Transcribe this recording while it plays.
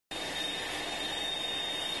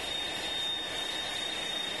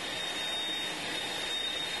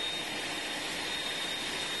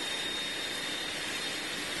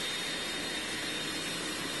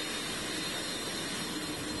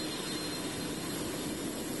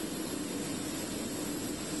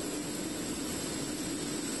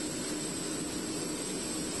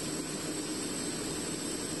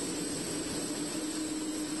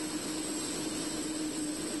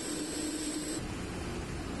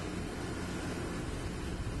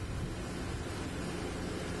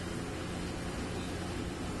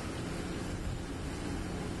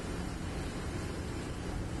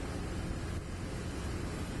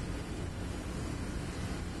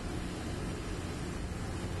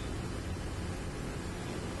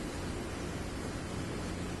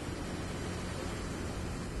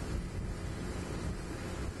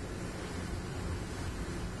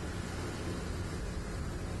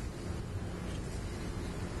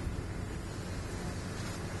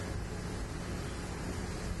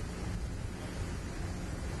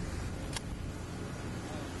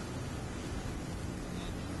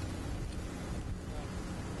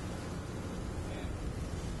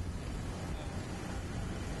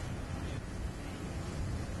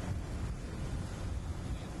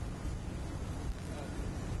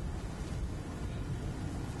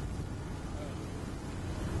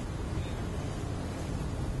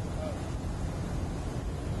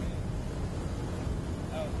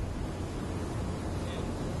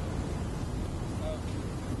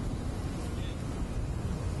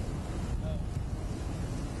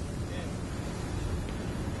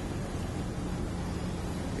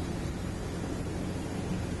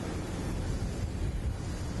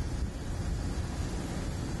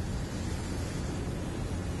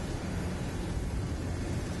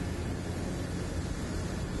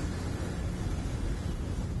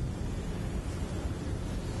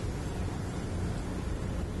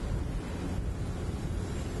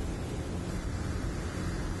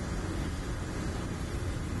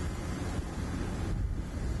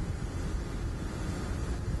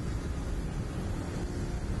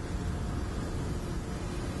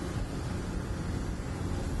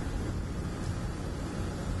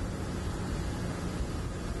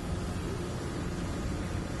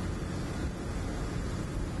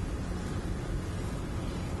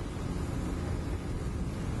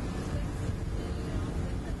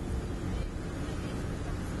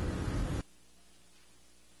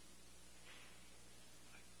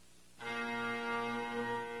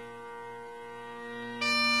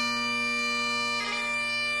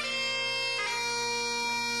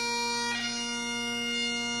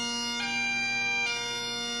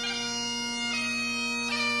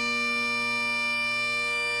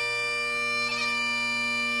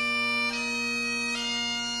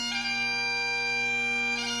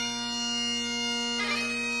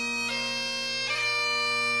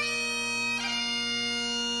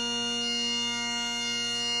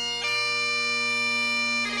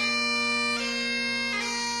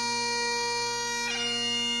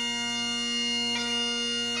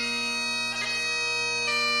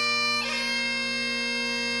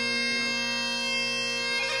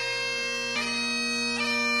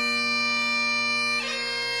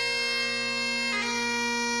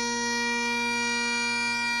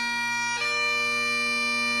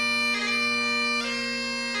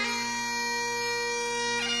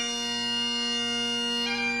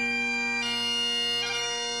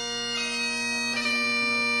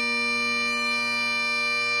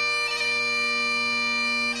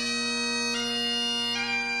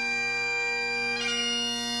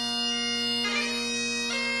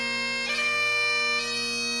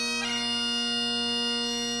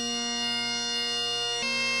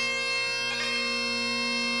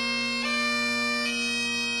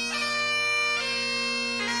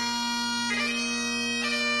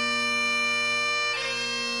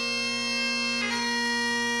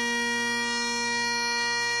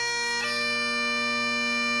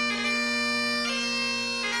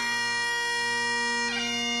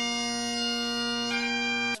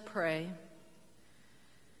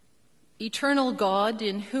Eternal God,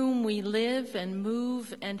 in whom we live and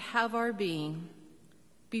move and have our being,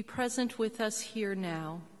 be present with us here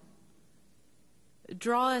now.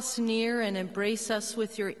 Draw us near and embrace us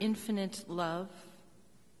with your infinite love.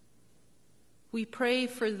 We pray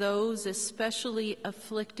for those especially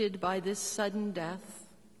afflicted by this sudden death.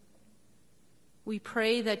 We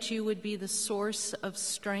pray that you would be the source of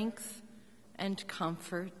strength and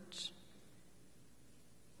comfort.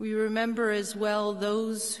 We remember as well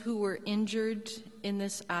those who were injured in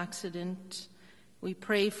this accident. We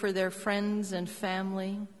pray for their friends and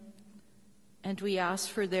family, and we ask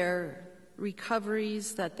for their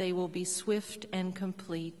recoveries, that they will be swift and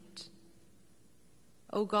complete.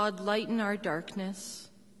 O God, lighten our darkness.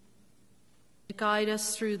 Guide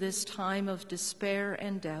us through this time of despair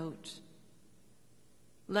and doubt.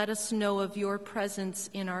 Let us know of your presence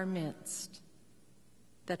in our midst,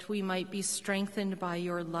 that we might be strengthened by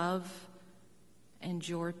your love and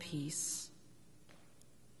your peace.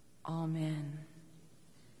 Amen.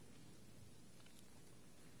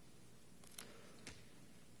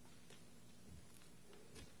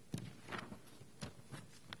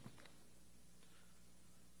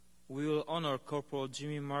 We will honor Corporal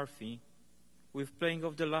Jimmy Murphy with playing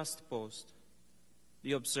of the last post,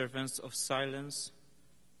 the observance of silence,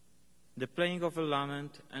 the playing of a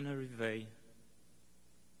lament and a reveille.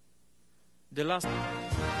 The last...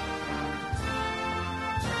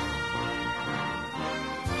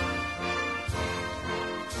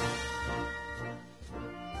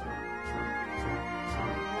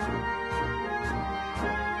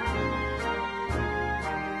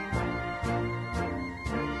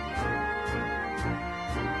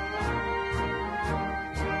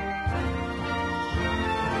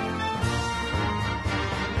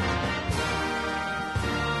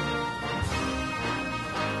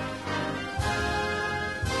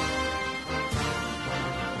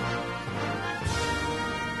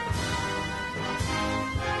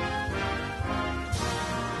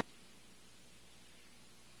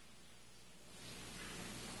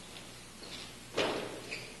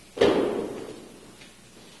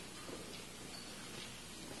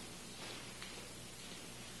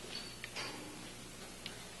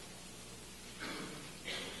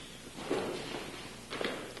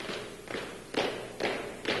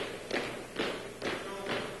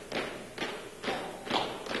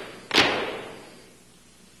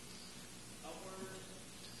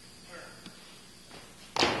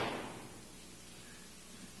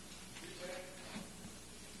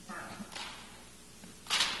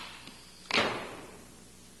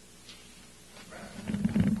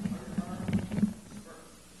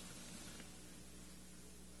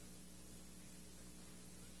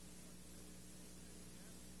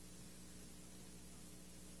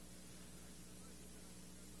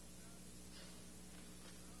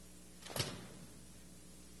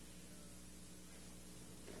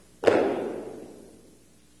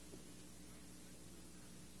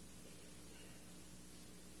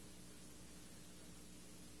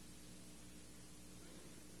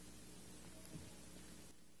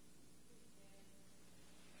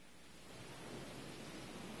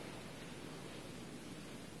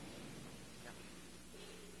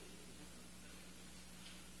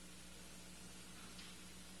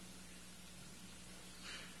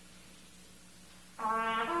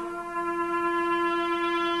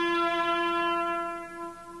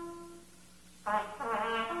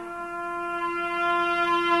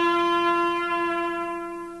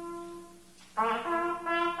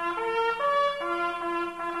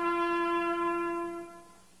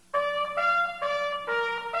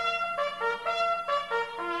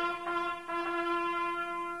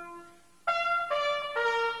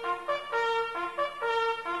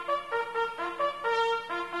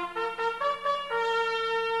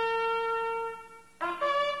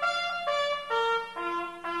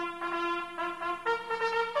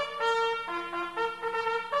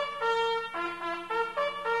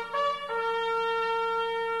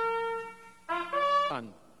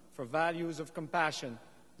 for values of compassion,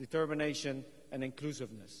 determination, and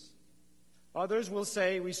inclusiveness. Others will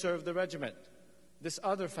say we serve the regiment, this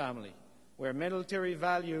other family, where military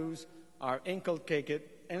values are inculcated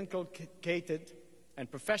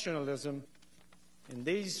and professionalism. In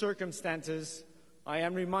these circumstances, I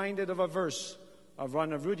am reminded of a verse of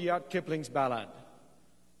one of Rudyard Kipling's ballad.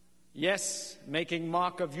 Yes, making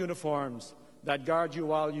mock of uniforms that guard you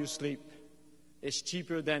while you sleep is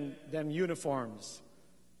cheaper than them uniforms,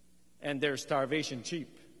 and their starvation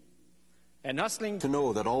cheap. And hustling to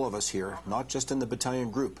know that all of us here, not just in the battalion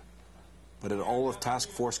group, but in all of Task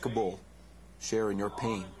Force Kabul, share in your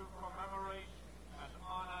pain.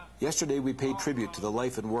 Yesterday, we paid tribute to the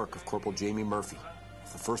life and work of Corporal Jamie Murphy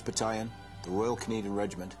of the 1st Battalion, the Royal Canadian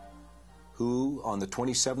Regiment, who, on the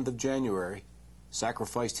 27th of January,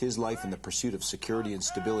 sacrificed his life in the pursuit of security and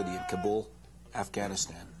stability in Kabul,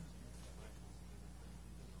 Afghanistan.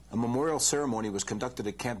 A memorial ceremony was conducted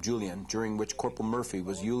at Camp Julian, during which Corporal Murphy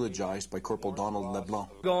was eulogized by Corporal Donald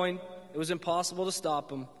LeBlanc. It was impossible to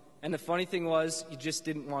stop him, and the funny thing was, he just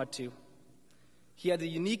didn't want to. He had the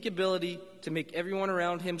unique ability to make everyone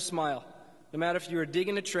around him smile, no matter if you were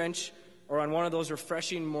digging a trench or on one of those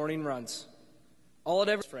refreshing morning runs. All it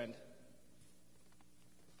ever friend.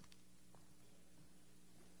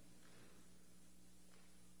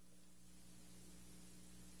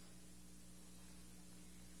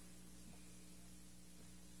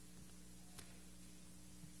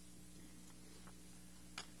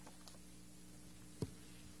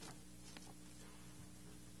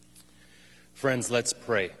 Friends, let's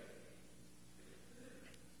pray.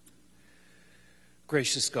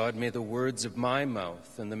 Gracious God, may the words of my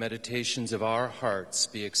mouth and the meditations of our hearts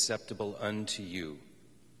be acceptable unto you,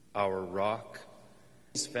 our rock.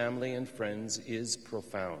 His family and friends is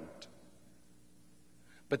profound.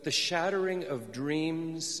 But the shattering of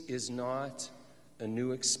dreams is not a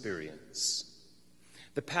new experience.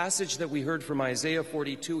 The passage that we heard from Isaiah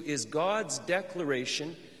 42 is God's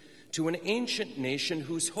declaration to an ancient nation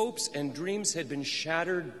whose hopes and dreams had been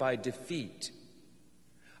shattered by defeat.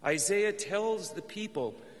 Isaiah tells the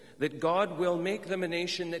people that God will make them a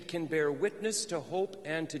nation that can bear witness to hope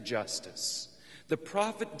and to justice. The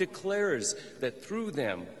prophet declares that through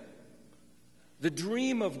them, the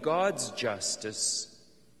dream of God's justice